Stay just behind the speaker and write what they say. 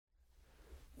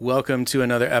Welcome to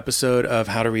another episode of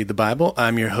How to Read the Bible.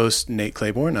 I'm your host, Nate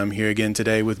Claiborne. I'm here again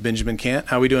today with Benjamin Cant.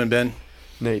 How are we doing, Ben?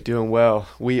 Nate, doing well.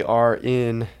 We are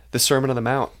in the Sermon on the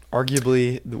Mount,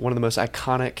 arguably one of the most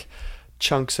iconic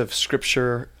chunks of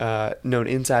Scripture known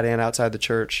inside and outside the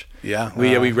church. Yeah,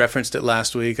 we referenced it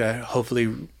last week.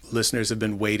 Hopefully listeners have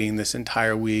been waiting this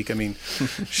entire week. I mean,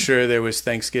 sure, there was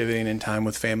Thanksgiving and time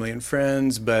with family and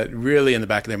friends, but really in the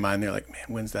back of their mind, they're like, man,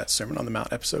 when's that Sermon on the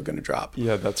Mount episode going to drop?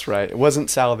 Yeah, that's right. It wasn't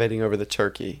salivating over the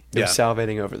turkey. It was Yeah.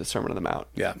 salivating over the Sermon on the Mount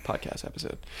Yeah. podcast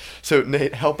episode. So,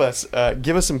 Nate, help us.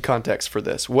 Give us some context for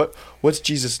this. What's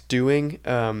Jesus doing?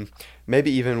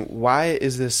 Maybe even why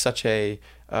is this such a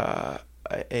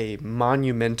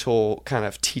monumental kind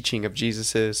of teaching of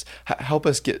Jesus's? Help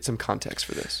us get some context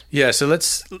for this. Yeah, so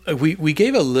we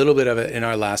gave a little bit of it in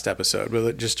our last episode,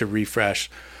 but just to refresh,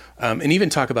 and even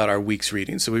talk about our week's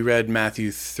reading. So we read Matthew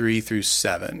 3 through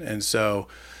 7. And so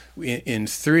in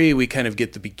 3, we kind of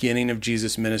get the beginning of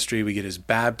Jesus' ministry. We get his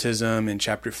baptism. In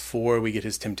chapter 4, we get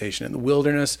his temptation in the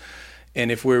wilderness.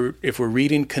 And if we're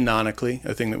reading canonically,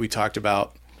 a thing that we talked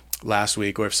about last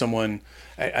week, or if someone,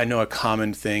 I know a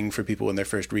common thing for people when they're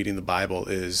first reading the Bible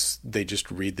is they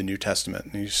just read the New Testament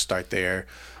and you just start there.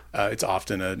 It's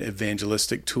often an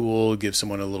evangelistic tool, give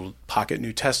someone a little pocket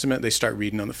New Testament, they start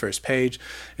reading on the first page.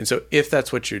 And so if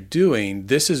that's what you're doing,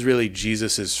 this is really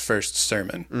Jesus's first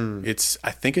sermon.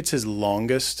 I think it's his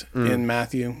longest in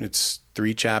Matthew. It's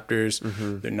 3 chapters.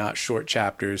 They're not short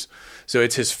chapters. So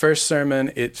it's his first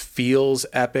sermon. It feels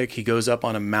epic. He goes up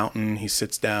on a mountain. He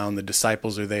sits down. The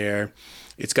disciples are there.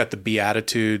 It's got the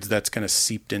Beatitudes that's kind of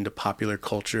seeped into popular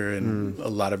culture in a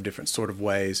lot of different sort of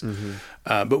ways.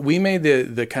 But we made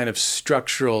the kind of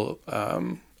structural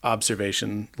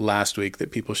observation last week that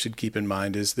people should keep in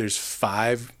mind is there's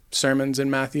 5 sermons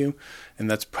in Matthew, and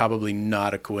that's probably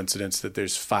not a coincidence that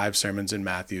there's 5 sermons in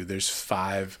Matthew. There's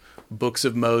 5 books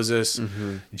of Moses.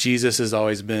 Jesus has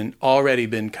already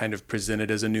been kind of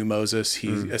presented as a new Moses. He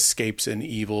escapes an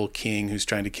evil king who's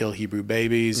trying to kill Hebrew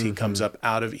babies. He comes up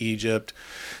out of Egypt.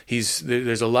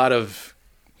 There's a lot of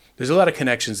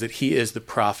connections that he is the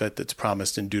prophet that's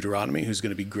promised in Deuteronomy who's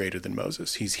going to be greater than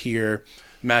Moses. He's here.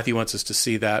 Matthew wants us to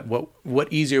see that.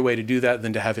 What easier way to do that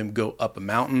than to have him go up a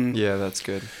mountain? Yeah, that's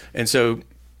good. And so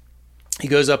he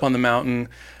goes up on the mountain.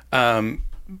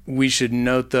 We should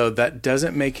note, though, that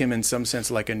doesn't make him in some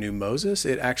sense like a new Moses.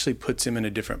 It actually puts him in a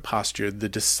different posture. The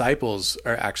disciples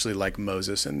are actually like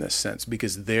Moses in this sense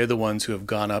because they're the ones who have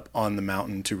gone up on the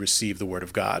mountain to receive the word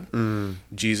of God.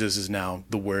 Jesus is now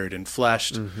the word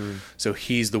enfleshed. So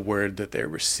he's the word that they're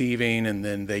receiving, and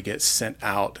then they get sent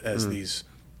out as these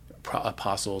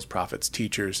apostles, prophets,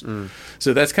 teachers.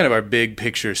 So that's kind of our big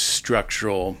picture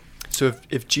structural. So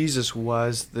if Jesus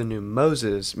was the new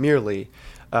Moses merely,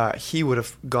 he would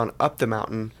have gone up the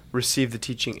mountain, received the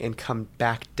teaching, and come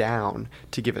back down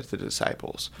to give it to the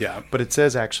disciples. Yeah. But it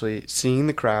says actually, seeing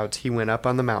the crowds, he went up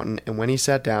on the mountain, and when he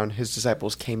sat down, his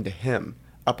disciples came to him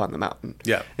up on the mountain.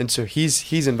 Yeah. And so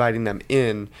he's inviting them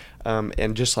in,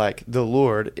 and just like the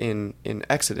Lord in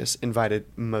Exodus invited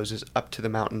Moses up to the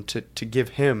mountain to give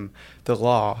him the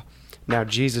law, now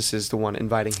Jesus is the one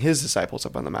inviting his disciples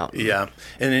up on the mountain. Yeah.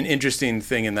 And an interesting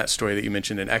thing in that story that you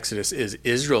mentioned in Exodus is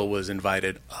Israel was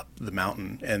invited up the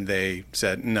mountain and they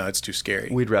said, no, it's too scary.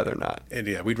 We'd rather not. And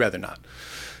yeah, we'd rather not.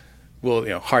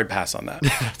 Well, hard pass on that.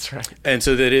 That's right. And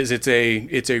so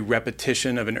it's a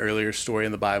repetition of an earlier story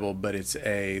in the Bible, but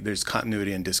there's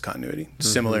continuity and discontinuity,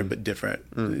 similar but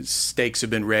different. Stakes have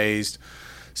been raised,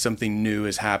 something new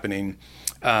is happening.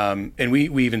 And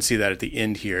we even see that at the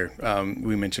end here.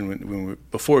 We mentioned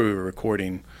before we were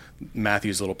recording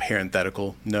Matthew's little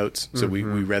parenthetical notes. So we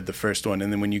read the first one.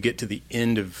 And then when you get to the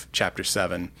end of chapter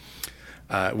 7,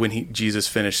 when Jesus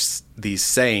finished these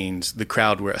sayings, the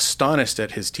crowd were astonished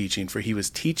at his teaching, for he was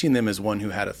teaching them as one who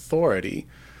had authority,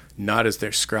 not as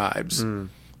their scribes.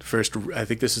 First, I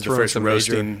think this is the first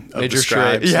roasting of the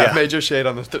scribes. Shade. Yeah, major shade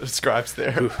on the scribes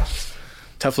there. Ooh,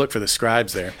 tough look for the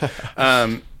scribes there.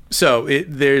 So it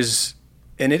is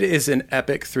an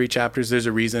epic 3 chapters. There's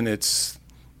a reason it's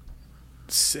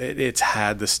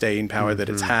had the staying power that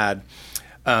it's had.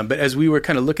 But as we were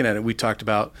kind of looking at it, we talked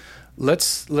about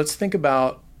let's think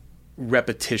about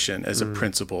repetition as a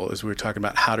principle as we were talking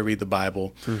about how to read the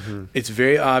Bible. It's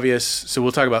very obvious. So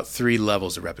we'll talk about 3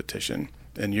 levels of repetition,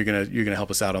 and you're gonna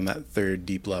help us out on that 3rd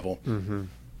deep level.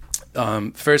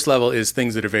 First level is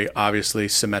things that are very obviously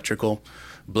symmetrical.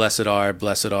 Blessed are,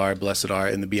 blessed are, blessed are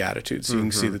in the Beatitudes. So you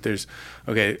can see that there's,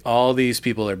 all these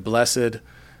people are blessed.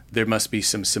 There must be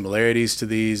some similarities to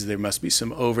these. There must be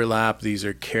some overlap. These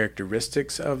are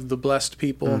characteristics of the blessed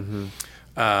people.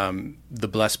 The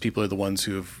blessed people are the ones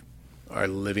who are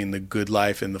living the good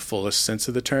life in the fullest sense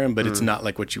of the term, but it's not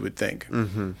like what you would think.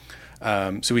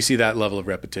 So we see that level of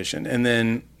repetition. And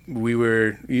then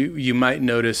you might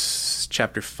notice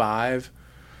chapter 5,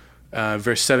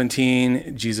 verse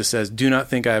 17, Jesus says, "Do not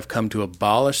think I have come to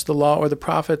abolish the law or the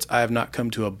prophets. I have not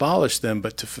come to abolish them,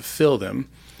 but to fulfill them."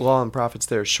 Law and prophets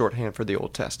there is shorthand for the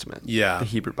Old Testament. Yeah. The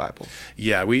Hebrew Bible.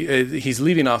 Yeah, he's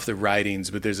leaving off the writings,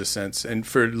 but there's a sense, and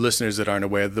for listeners that aren't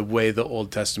aware, the way the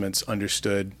Old Testament's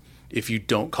understood, if you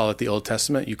don't call it the Old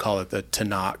Testament, you call it the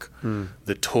Tanakh,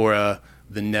 the Torah,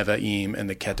 the Nevi'im, and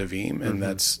the Ketuvim. And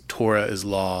that's Torah is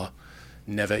law,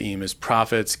 Nevi'im is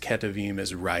prophets, Ketuvim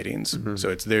is writings. So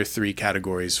it's their 3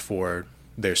 categories for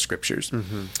their scriptures.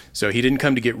 So he didn't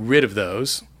come to get rid of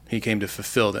those. He came to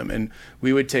fulfill them. And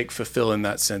we would take fulfill in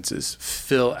that sense as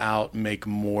fill out, make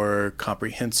more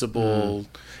comprehensible,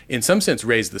 in some sense,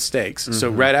 raise the stakes. So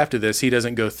right after this, he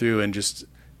doesn't go through and just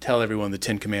tell everyone the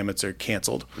 10 Commandments are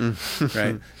canceled,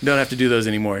 right? Don't have to do those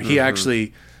anymore. He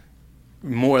actually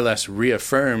more or less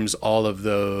reaffirms all of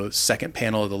the second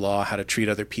panel of the law, how to treat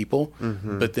other people,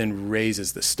 but then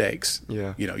raises the stakes.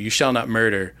 Yeah. You shall not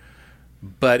murder,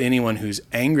 but anyone who's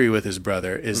angry with his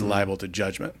brother is liable to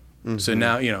judgment. So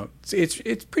now,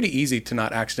 it's pretty easy to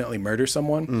not accidentally murder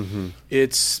someone.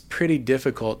 It's pretty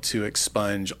difficult to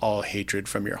expunge all hatred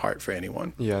from your heart for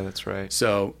anyone. Yeah, that's right.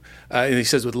 So and he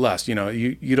says with lust,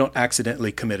 you don't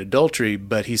accidentally commit adultery,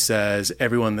 but he says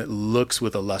everyone that looks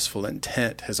with a lustful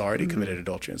intent has already committed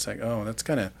adultery. It's like, oh, that's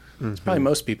kind of, it's probably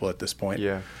most people at this point.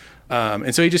 Yeah.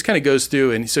 And so he just kind of goes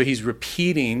through, and so he's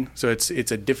repeating. So it's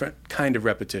a different kind of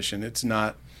repetition. It's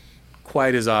not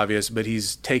quite as obvious, but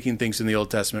he's taking things in the Old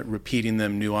Testament, repeating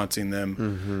them, nuancing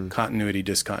them, continuity,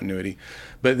 discontinuity.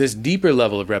 But this deeper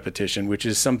level of repetition, which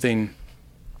is something,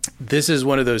 this is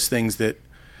one of those things that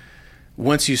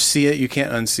once you see it, you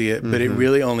can't unsee it, but it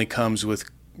really only comes with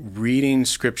reading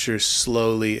scripture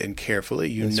slowly and carefully.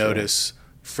 You notice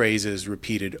phrases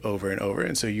repeated over and over.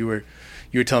 And so you were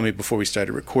telling me before we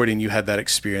started recording, you had that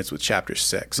experience with chapter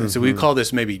 6. And so we call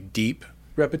this maybe deep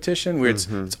repetition, where it's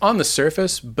on the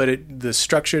surface, but the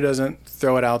structure doesn't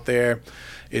throw it out there.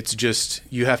 It's just,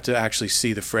 you have to actually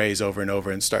see the phrase over and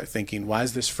over and start thinking, why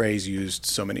is this phrase used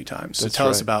so many times? So tell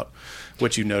us about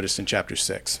what you noticed in chapter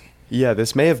 6. Yeah,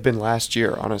 this may have been last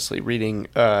year, honestly, reading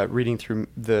through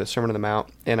the Sermon on the Mount,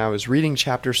 and I was reading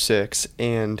chapter 6,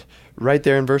 and right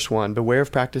there in verse 1, "Beware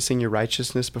of practicing your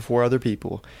righteousness before other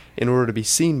people in order to be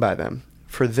seen by them.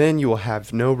 For then you will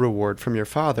have no reward from your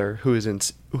Father who is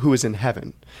in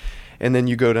heaven." And then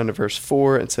you go down to verse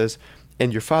 4, and it says,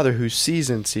 "And your Father who sees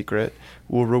in secret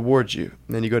will reward you."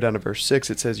 And then you go down to verse 6,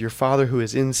 it says, "Your Father who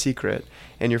is in secret,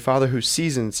 and your Father who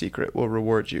sees in secret will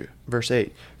reward you." Verse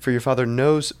 8, "For your Father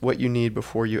knows what you need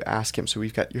before you ask him." So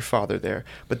we've got your Father there.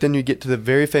 But then you get to the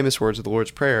very famous words of the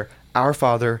Lord's Prayer, "Our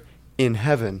Father in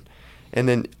heaven." And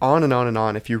then on and on and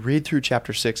on. If you read through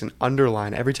chapter 6 and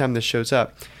underline every time this shows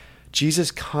up,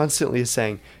 Jesus constantly is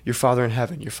saying, "Your Father in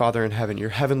heaven, your Father in heaven,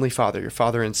 your heavenly Father, your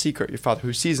Father in secret, your Father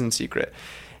who sees in secret."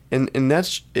 And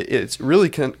it's really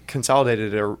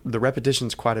consolidated, the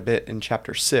repetitions quite a bit in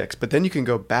chapter 6. But then you can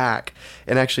go back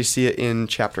and actually see it in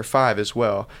chapter 5 as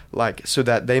well, like, "So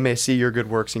that they may see your good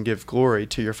works and give glory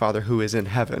to your Father who is in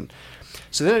heaven."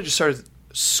 So then I just started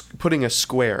putting a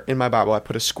square in my Bible. I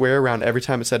put a square around every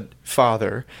time it said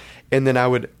Father, and then I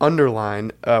would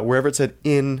underline wherever it said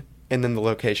in, and then the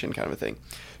location, kind of a thing.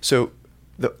 So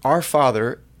our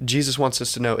Father, Jesus wants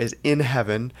us to know, is in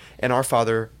heaven, and our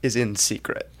Father is in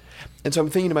secret. And so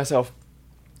I'm thinking to myself,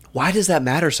 why does that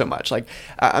matter so much? Like,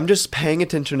 I'm just paying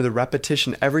attention to the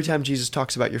repetition every time Jesus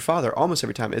talks about your Father. Almost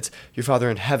every time it's your Father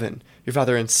in heaven, your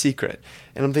Father in secret.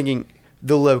 And I'm thinking,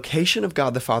 the location of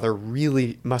God the Father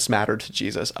really must matter to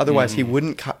Jesus. Otherwise, he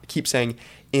wouldn't keep saying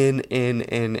in,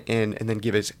 and then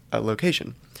give his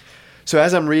location. So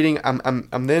as I'm reading,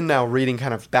 I'm then now reading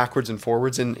kind of backwards and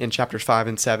forwards in chapters 5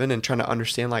 and 7 and trying to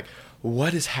understand, like,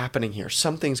 what is happening here?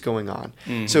 Something's going on.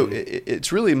 So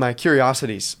it's really my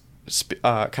curiosity's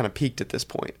kind of peaked at this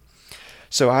point.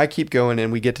 So I keep going,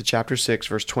 and we get to chapter 6,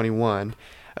 verse 21.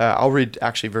 I'll read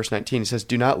actually verse 19. It says,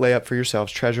 "Do not lay up for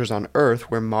yourselves treasures on earth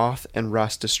where moth and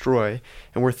rust destroy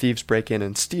and where thieves break in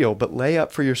and steal, but lay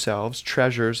up for yourselves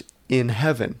treasures in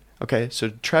heaven." Okay, so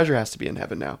treasure has to be in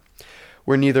heaven now.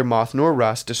 "Where neither moth nor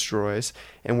rust destroys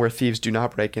and where thieves do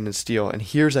not break in and steal." And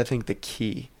here's, I think, the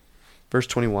key. Verse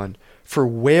 21, "For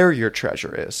where your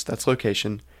treasure is," that's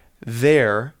location,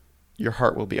 "there your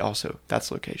heart will be also."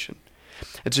 That's location.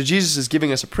 And so Jesus is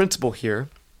giving us a principle here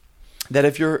that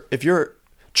if your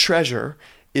treasure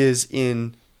is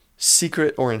in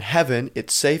secret or in heaven,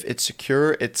 it's safe, it's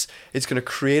secure, it's going to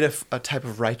create a type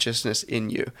of righteousness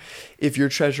in you. If your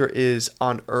treasure is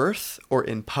on earth or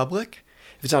in public,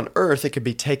 if it's on earth, it could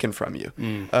be taken from you.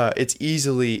 It's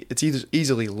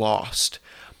easily lost.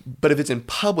 But if it's in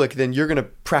public, then you're going to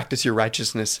practice your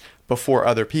righteousness before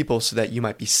other people so that you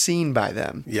might be seen by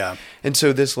them. Yeah. And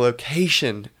so this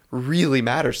location really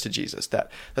matters to Jesus,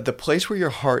 that the place where your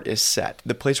heart is set,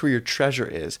 the place where your treasure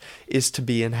is to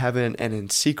be in heaven and in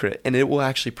secret. And it will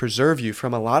actually preserve you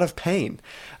from a lot of pain,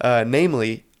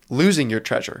 namely losing your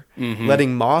treasure,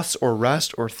 letting moths or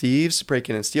rust or thieves break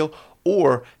in and steal,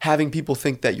 or having people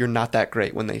think that you're not that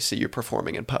great when they see you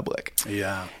performing in public.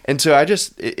 Yeah. And so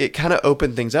it kind of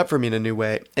opened things up for me in a new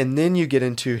way. And then you get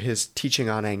into his teaching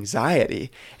on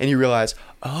anxiety and you realize,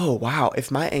 oh, wow,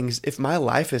 if my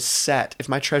life is set, if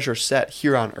my treasure is set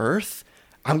here on earth,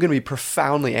 I'm going to be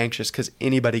profoundly anxious because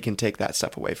anybody can take that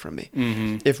stuff away from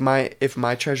me. If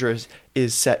my treasure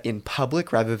is set in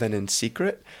public rather than in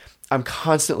secret, I'm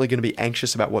constantly going to be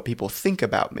anxious about what people think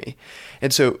about me.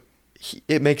 And so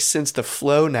it makes sense, the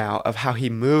flow now of how he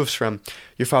moves from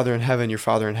your Father in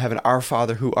heaven, our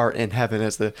Father who art in heaven,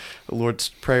 as the Lord's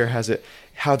Prayer has it,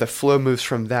 how the flow moves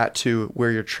from that to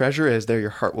where your treasure is, there your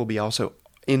heart will be also,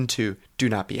 into do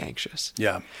not be anxious.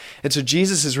 Yeah. And so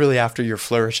Jesus is really after your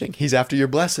flourishing. He's after your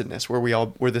blessedness,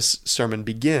 where this sermon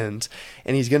begins,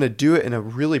 and he's going to do it in a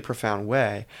really profound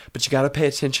way. But you got to pay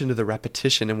attention to the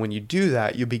repetition, and when you do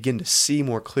that, you begin to see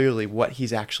more clearly what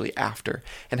he's actually after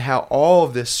and how all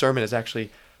of this sermon is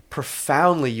actually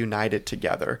profoundly united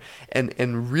together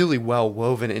and really well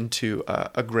woven into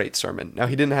a great sermon. Now,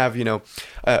 he didn't have,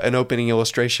 an opening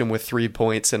illustration with 3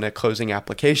 points and a closing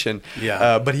application,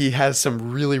 but he has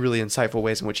some really, really insightful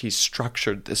ways in which he's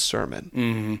structured this sermon.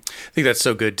 I think that's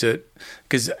so good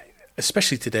because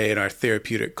especially today in our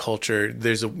therapeutic culture,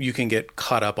 you can get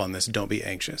caught up on this, don't be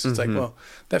anxious. It's like, well,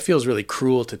 that feels really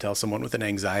cruel to tell someone with an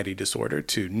anxiety disorder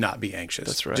to not be anxious.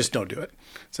 That's right. Just don't do it.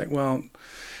 It's like, well,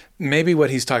 maybe what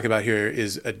he's talking about here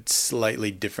is a slightly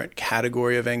different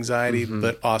category of anxiety,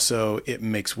 but also it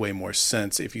makes way more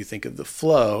sense if you think of the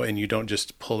flow and you don't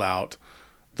just pull out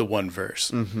the one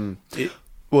verse.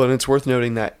 Well, and it's worth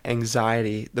noting that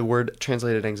anxiety, the word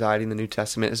translated anxiety in the New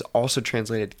Testament, is also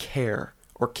translated care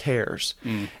or cares.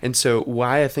 And so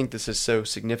why I think this is so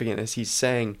significant is he's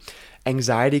saying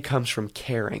anxiety comes from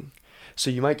caring. So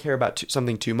you might care about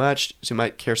something too much. So you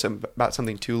might care about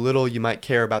something too little. You might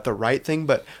care about the right thing,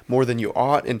 but more than you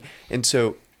ought. And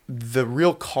so the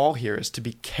real call here is to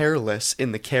be careless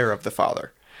in the care of the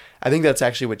Father. I think that's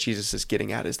actually what Jesus is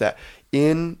getting at, is that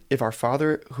if our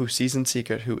Father who sees in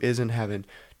secret, who is in heaven,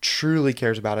 truly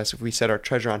cares about us, if we set our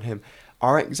treasure on him,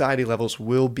 our anxiety levels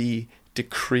will be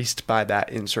decreased by that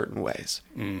in certain ways.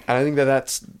 And I think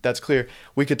that's clear.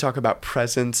 We could talk about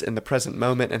presence in the present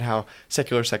moment and how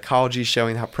secular psychology is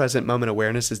showing how present moment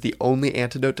awareness is the only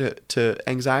antidote to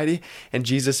anxiety. And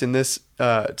Jesus in this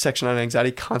section on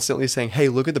anxiety constantly saying, hey,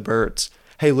 look at the birds.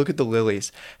 Hey, look at the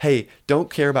lilies. Hey,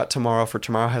 don't care about tomorrow, for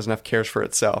tomorrow has enough cares for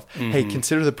itself. Hey,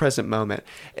 consider the present moment.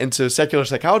 And so secular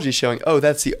psychology is showing,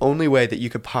 that's the only way that you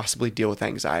could possibly deal with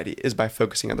anxiety is by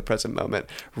focusing on the present moment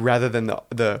rather than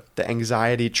the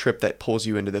anxiety trip that pulls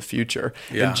you into the future.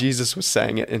 Yeah. And Jesus was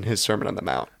saying it in his Sermon on the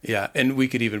Mount. Yeah. And we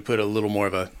could even put a little more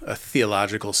of a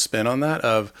theological spin on that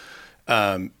of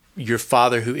your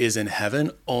Father who is in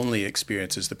heaven only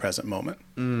experiences the present moment.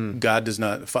 God does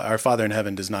not, our Father in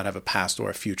heaven does not have a past or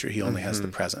a future. He only has the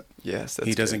present. Yes, that's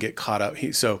He doesn't good. get caught up.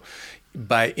 So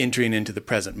by entering into the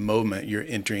present moment, you're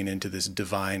entering into this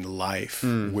divine life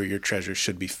where your treasure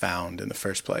should be found in the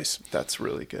first place. That's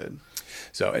really good.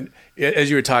 So, and as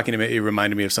you were talking to me, it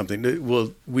reminded me of something.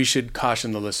 Well, we should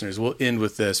caution the listeners. We'll end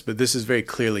with this, but this is very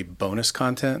clearly bonus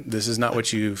content. This is not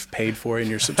what you've paid for in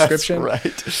your subscription.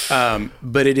 That's right.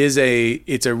 But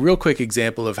it's a real quick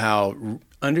example of how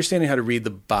understanding how to read the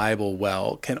Bible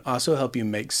well can also help you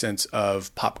make sense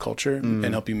of pop culture and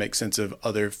help you make sense of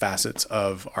other facets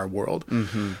of our world.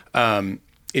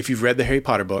 If you've read the Harry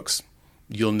Potter books,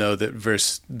 you'll know that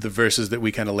the verses that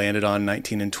we kind of landed on,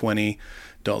 19 and 20,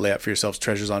 don't lay up for yourselves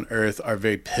treasures on earth, are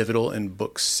very pivotal in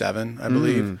book 7, I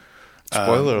believe.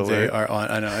 Spoiler alert. They are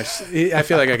on. I know. I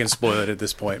feel like I can spoil it at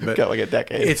this point, but Got like a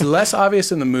decade. It's less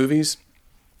obvious in the movies,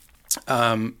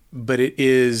 but it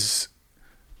is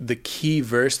the key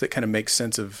verse that kind of makes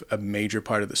sense of a major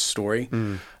part of the story.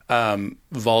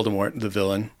 Voldemort, the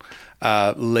villain,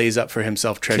 lays up for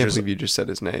himself I can't treasures. believe you just said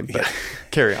his name, but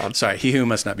carry on. Sorry, he who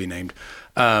must not be named,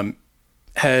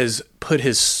 has put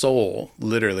his soul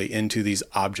literally into these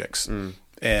objects.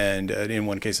 And in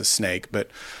one case, a snake,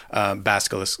 but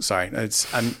basilisk. Sorry,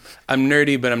 I'm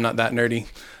nerdy, but I'm not that nerdy.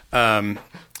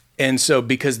 And so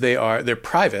because they're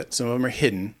private, some of them are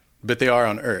hidden, but they are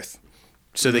on Earth,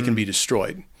 so they can be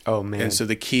destroyed. Oh, man. And so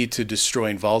the key to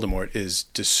destroying Voldemort is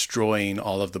destroying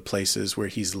all of the places where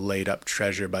he's laid up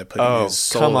treasure by putting his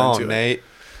soul come on, into it. Nate.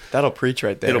 That'll preach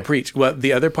right there. It'll preach. Well,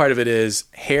 the other part of it is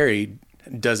Harry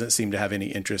doesn't seem to have any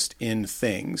interest in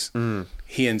things.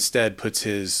 He instead puts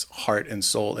his heart and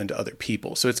soul into other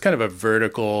people. So it's kind of a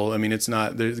vertical. I mean, it's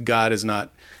not, God is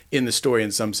not in the story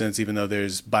in some sense, even though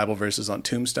there's Bible verses on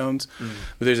tombstones.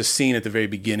 But there's a scene at the very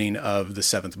beginning of the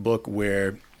 7th book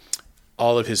where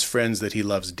all of his friends that he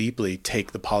loves deeply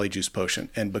take the polyjuice potion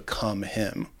and become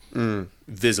him,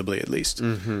 visibly at least.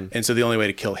 And so the only way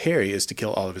to kill Harry is to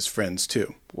kill all of his friends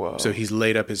too. Whoa. So he's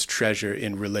laid up his treasure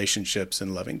in relationships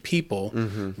and loving people.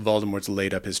 Voldemort's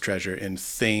laid up his treasure in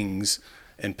things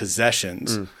and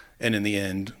possessions. And in the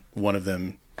end, one of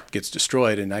them gets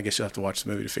destroyed. And I guess you'll have to watch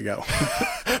the movie to figure out.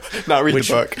 Not read the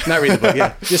book. Not read the book,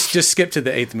 yeah. Just skip to the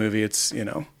 8th movie. It's,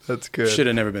 That's good. Should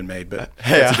have never been made, but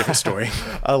that's a different story.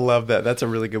 I love that. That's a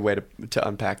really good way to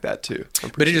unpack that too.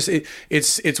 But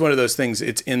it's one of those things.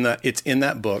 It's in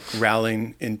that book.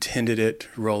 Rowling intended it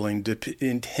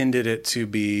to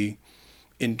be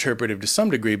interpretive to some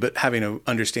degree, but having an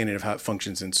understanding of how it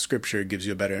functions in Scripture gives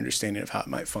you a better understanding of how it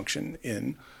might function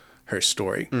in her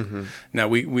story. Now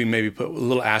we maybe put a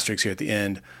little asterisk here at the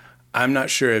end. I'm not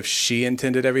sure if she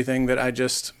intended everything that I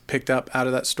just picked up out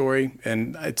of that story,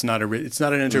 and it's not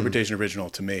an interpretation original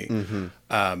to me.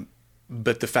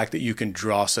 But the fact that you can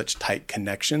draw such tight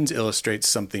connections illustrates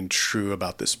something true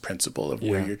about this principle of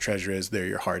where your treasure is, there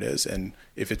your heart is, and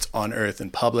if it's on Earth in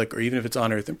public, or even if it's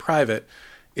on Earth in private,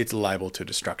 it's liable to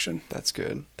destruction. That's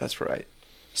good. That's right.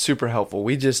 Super helpful.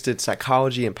 We just did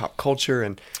psychology and pop culture,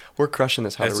 and we're crushing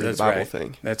this how to read the Bible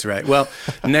thing. That's right. Well,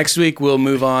 next week we'll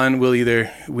move on.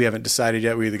 We haven't decided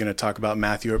yet. We're either going to talk about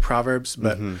Matthew or Proverbs,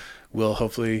 but we'll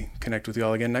hopefully connect with you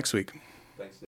all again next week.